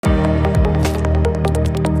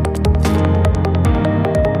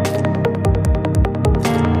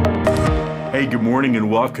good morning and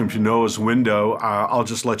welcome to Noah's Window. I'll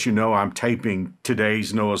just let you know I'm taping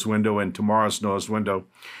today's Noah's Window and tomorrow's Noah's Window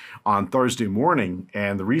on Thursday morning.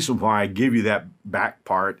 And the reason why I give you that back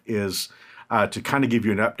part is to kind of give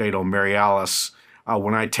you an update on Mary Alice.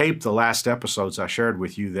 When I taped the last episodes, I shared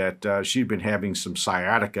with you that she'd been having some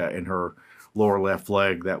sciatica in her lower left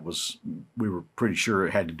leg. We were pretty sure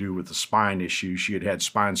it had to do with the spine issue. She had had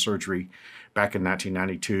spine surgery back in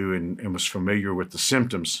 1992 and was familiar with the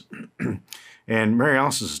symptoms. And Mary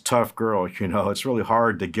Alice is a tough girl, it's really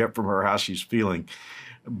hard to get from her how she's feeling.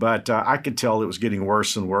 But I could tell it was getting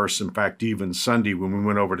worse and worse. In fact, even Sunday when we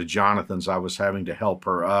went over to Jonathan's, I was having to help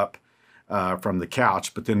her up from the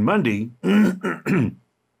couch. But then Monday,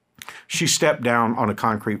 she stepped down on a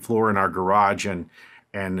concrete floor in our garage, and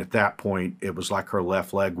at that point, it was like her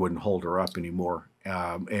left leg wouldn't hold her up anymore.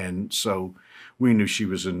 And so we knew she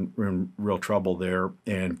was in real trouble there.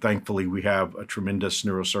 And thankfully, we have a tremendous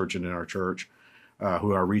neurosurgeon in our church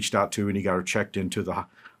who I reached out to, and he got her checked into the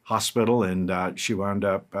hospital. And she wound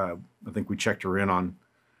up, I think we checked her in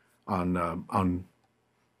on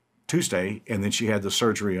Tuesday, and then she had the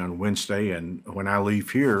surgery on Wednesday. And when I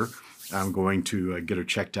leave here, I'm going to get her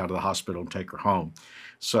checked out of the hospital and take her home.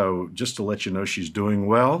 So just to let you know, she's doing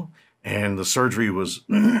well, and the surgery was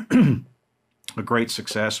a great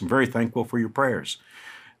success. I'm very thankful for your prayers,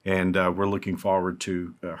 and we're looking forward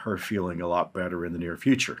to her feeling a lot better in the near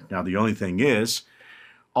future. Now, the only thing is,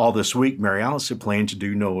 all this week, Mary Alice had planned to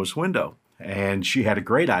do Noah's Window, and she had a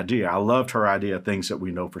great idea. I loved her idea of things that we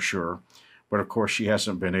know for sure, but of course, she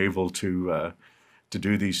hasn't been able to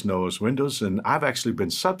do these Noah's Windows, and I've actually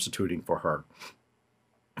been substituting for her.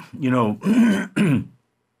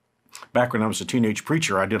 Back when I was a teenage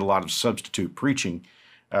preacher, I did a lot of substitute preaching.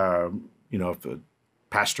 If a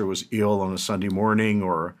pastor was ill on a Sunday morning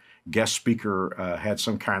or a guest speaker had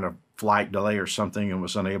some kind of flight delay or something and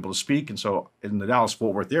was unable to speak. And so in the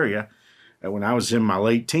Dallas-Fort Worth area, when I was in my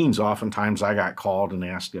late teens, oftentimes I got called and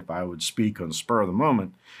asked if I would speak on the spur of the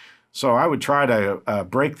moment. So I would try to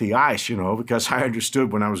break the ice, because I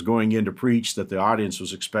understood when I was going in to preach that the audience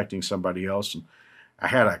was expecting somebody else. And I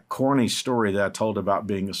had a corny story that I told about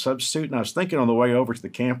being a substitute, and I was thinking on the way over to the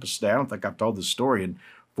campus today, I don't think I've told this story in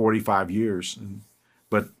 45 years,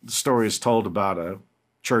 but the story is told about a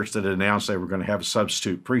church that had announced they were going to have a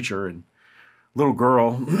substitute preacher, and a little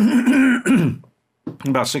girl,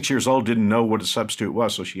 about 6 years old, didn't know what a substitute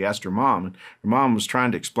was, so she asked her mom, and her mom was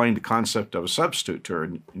trying to explain the concept of a substitute to her,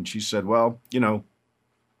 and she said, well,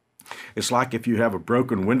 it's like if you have a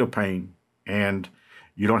broken window pane and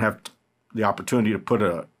you don't have the opportunity to put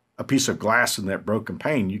a piece of glass in that broken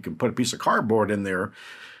pane. You can put a piece of cardboard in there,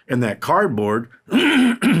 and that cardboard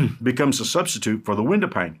becomes a substitute for the window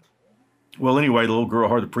pane. Well, anyway, the little girl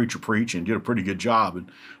heard the preacher preach and did a pretty good job. And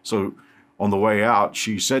so on the way out,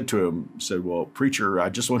 she said to him, well, preacher, I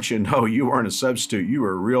just want you to know you weren't a substitute. You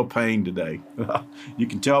were a real pain today. You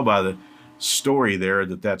can tell by the story there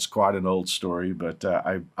that that's quite an old story, but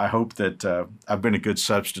I hope that I've been a good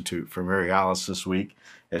substitute for Mary Alice this week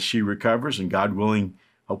as she recovers, and God willing,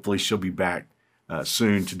 hopefully she'll be back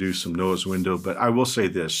soon to do some Noah's Window. But I will say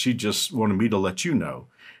this, she just wanted me to let you know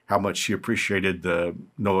how much she appreciated the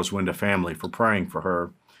Noah's Window family for praying for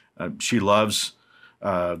her. She loves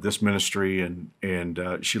this ministry,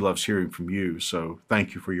 and she loves hearing from you. So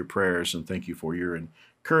thank you for your prayers, and thank you for your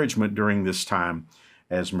encouragement during this time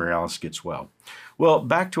as Mary Alice gets well. Well,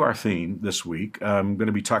 back to our theme this week. I'm going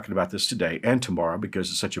to be talking about this today and tomorrow because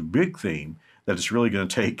it's such a big theme that it's really going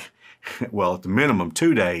to take, well, at the minimum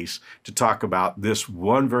 2 days to talk about this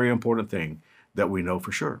one very important thing that we know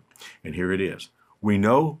for sure. And here it is. We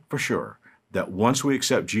know for sure that once we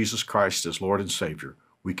accept Jesus Christ as Lord and Savior,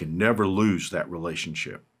 we can never lose that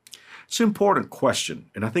relationship. It's an important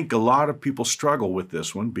question, and I think a lot of people struggle with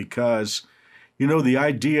this one because the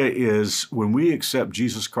idea is when we accept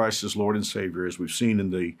Jesus Christ as Lord and Savior, as we've seen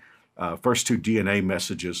in the first two DNA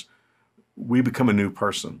messages, we become a new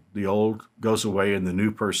person. The old goes away and the new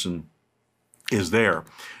person is there.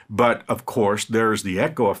 But of course, there's the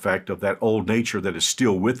echo effect of that old nature that is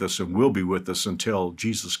still with us and will be with us until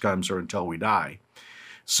Jesus comes or until we die.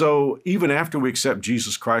 So even after we accept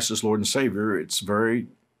Jesus Christ as Lord and Savior, it's very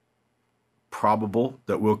probable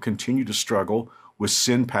that we'll continue to struggle with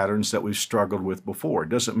sin patterns that we've struggled with before. It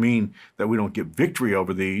doesn't mean that we don't get victory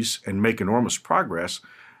over these and make enormous progress,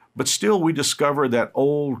 but still we discover that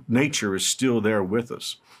old nature is still there with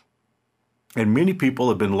us. And many people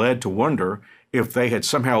have been led to wonder if they had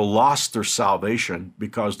somehow lost their salvation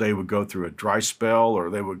because they would go through a dry spell or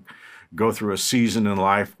they would go through a season in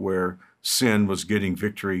life where sin was getting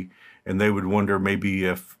victory, and they would wonder maybe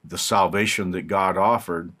if the salvation that God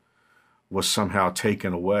offered was somehow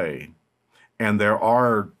taken away. And there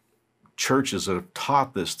are churches that have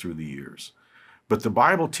taught this through the years. But the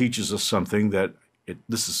Bible teaches us something that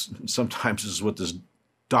sometimes is what this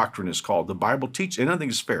doctrine is called. The Bible teaches, and I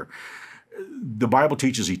think it's fair. The Bible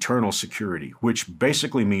teaches eternal security, which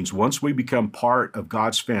basically means once we become part of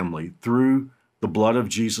God's family through the blood of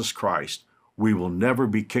Jesus Christ, we will never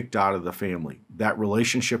be kicked out of the family. That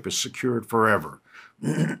relationship is secured forever.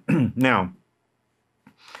 Now,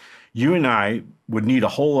 you and I would need a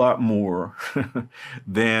whole lot more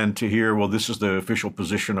than to hear, well, this is the official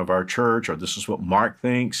position of our church, or this is what Mark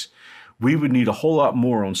thinks. We would need a whole lot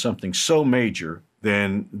more on something so major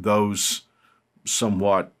than those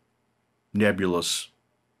somewhat nebulous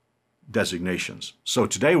designations. So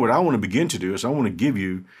today, what I want to begin to do is I want to give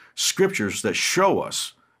you scriptures that show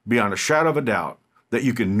us beyond a shadow of a doubt that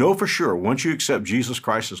you can know for sure once you accept Jesus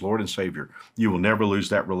Christ as Lord and Savior, you will never lose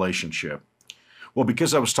that relationship. Well,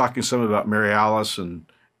 because I was talking some about Mary Alice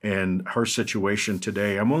and her situation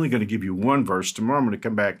today, I'm only going to give you one verse. Tomorrow I'm going to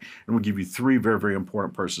come back and we'll give you three very, very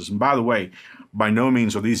important verses. And by the way, by no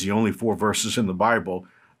means are these the only 4 verses in the Bible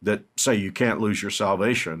that say you can't lose your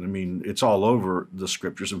salvation. I mean, it's all over the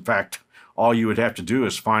scriptures. In fact, all you would have to do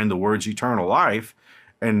is find the words eternal life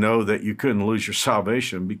and know that you couldn't lose your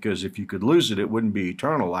salvation, because if you could lose it, it wouldn't be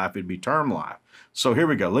eternal life, it'd be term life. So here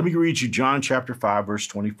we go. Let me read you John chapter 5, verse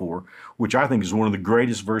 24, which I think is one of the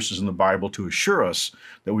greatest verses in the Bible to assure us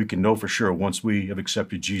that we can know for sure once we have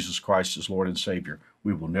accepted Jesus Christ as Lord and Savior,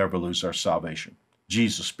 we will never lose our salvation.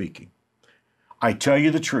 Jesus speaking. I tell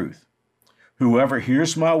you the truth. Whoever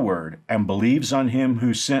hears my word and believes on him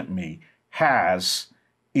who sent me has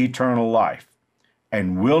eternal life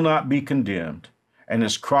and will not be condemned, and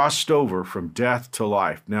is crossed over from death to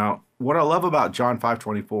life. Now, what I love about John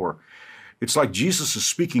 5:24, it's like Jesus is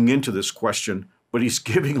speaking into this question, but he's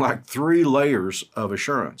giving like 3 layers of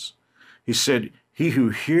assurance. He said, he who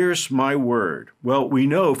hears my word. Well, we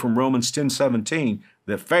know from Romans 10:17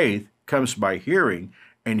 that faith comes by hearing,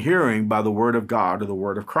 and hearing by the word of God or the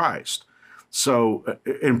word of Christ. So,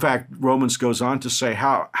 in fact, Romans goes on to say,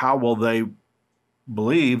 how will they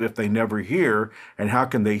believe if they never hear, and how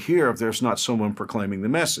can they hear if there's not someone proclaiming the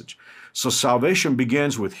message? So salvation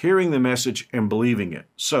begins with hearing the message and believing it.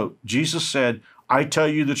 So Jesus said, I tell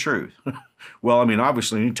you the truth. Well, I mean,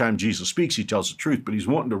 obviously, anytime Jesus speaks, he tells the truth, but he's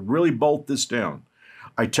wanting to really bolt this down.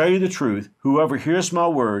 I tell you the truth, whoever hears my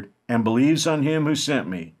word and believes on him who sent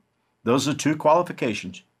me, those are 2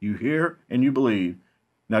 qualifications. You hear and you believe.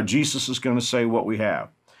 Now, Jesus is going to say what we have.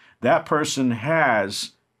 That person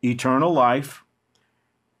has eternal life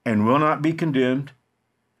and will not be condemned,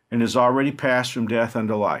 and has already passed from death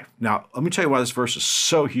unto life. Now, let me tell you why this verse is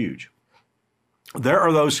so huge. There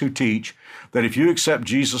are those who teach that if you accept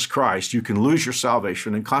Jesus Christ, you can lose your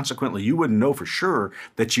salvation, and consequently, you wouldn't know for sure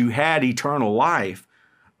that you had eternal life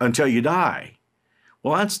until you die.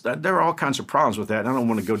 Well, there are all kinds of problems with that. I don't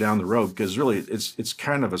want to go down the road because really it's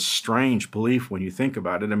kind of a strange belief when you think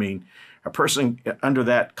about it. I mean, a person under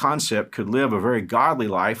that concept could live a very godly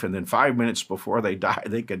life, and then 5 minutes before they die,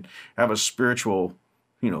 they could have a spiritual,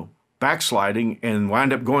 backsliding and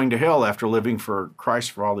wind up going to hell after living for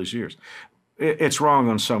Christ for all these years. It's wrong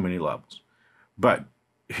on so many levels. But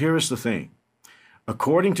here is the thing.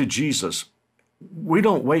 According to Jesus, we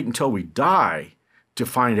don't wait until we die to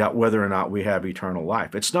find out whether or not we have eternal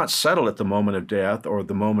life. It's not settled at the moment of death or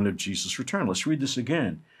the moment of Jesus' return. Let's read this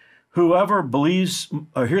again. Whoever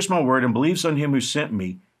hears my word and believes on him who sent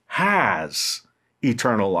me has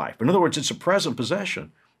eternal life. In other words, it's a present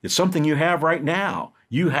possession. It's something you have right now.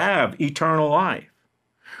 You have eternal life.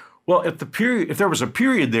 Well, if there was a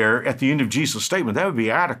period there at the end of Jesus' statement, that would be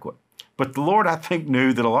adequate. But the Lord, I think,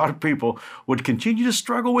 knew that a lot of people would continue to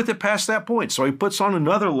struggle with it past that point. So he puts on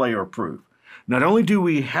another layer of proof. Not only do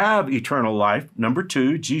we have eternal life, number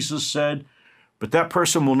 2, Jesus said, but that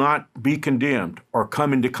person will not be condemned or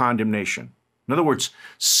come into condemnation. In other words,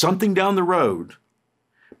 something down the road,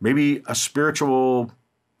 maybe a spiritual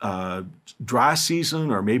dry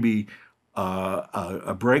season, or maybe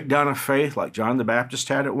a breakdown of faith like John the Baptist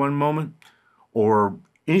had at one moment, or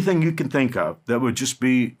anything you can think of that would just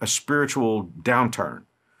be a spiritual downturn.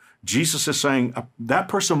 Jesus is saying that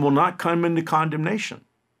person will not come into condemnation.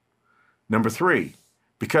 Number 3,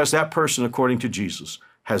 because that person, according to Jesus,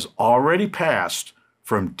 has already passed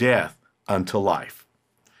from death unto life.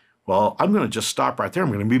 Well, I'm going to just stop right there. I'm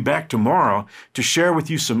going to be back tomorrow to share with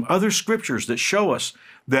you some other scriptures that show us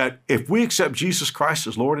that if we accept Jesus Christ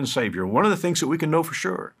as Lord and Savior, one of the things that we can know for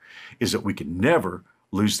sure is that we can never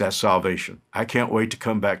lose that salvation. I can't wait to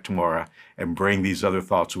come back tomorrow and bring these other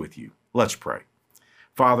thoughts with you. Let's pray.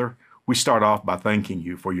 Father, We start off by thanking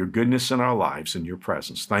you for your goodness in our lives and your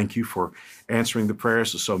presence. Thank you for answering the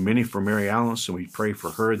prayers of so many for Mary Alice, and we pray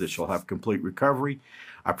for her that she'll have complete recovery.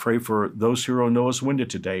 I pray for those who are on Noah's Window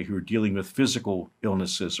today who are dealing with physical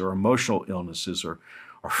illnesses or emotional illnesses or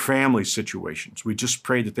family situations. We just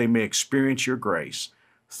pray that they may experience your grace.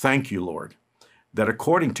 Thank you, Lord, that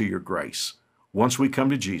according to your grace, once we come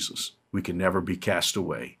to Jesus, we can never be cast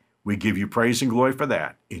away. We give you praise and glory for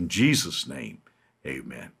that. In Jesus' name,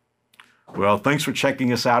 amen. Well, thanks for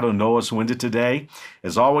checking us out on Noah's Window today.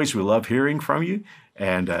 As always, we love hearing from you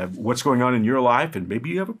and what's going on in your life, and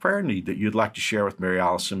maybe you have a prayer need that you'd like to share with Mary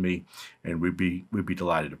Alice and me, and we'd be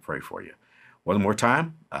delighted to pray for you. One more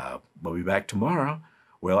time, we'll be back tomorrow.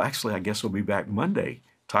 Well, actually, I guess we'll be back Monday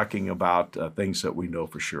talking about things that we know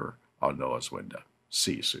for sure on Noah's Window.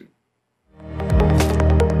 See you soon.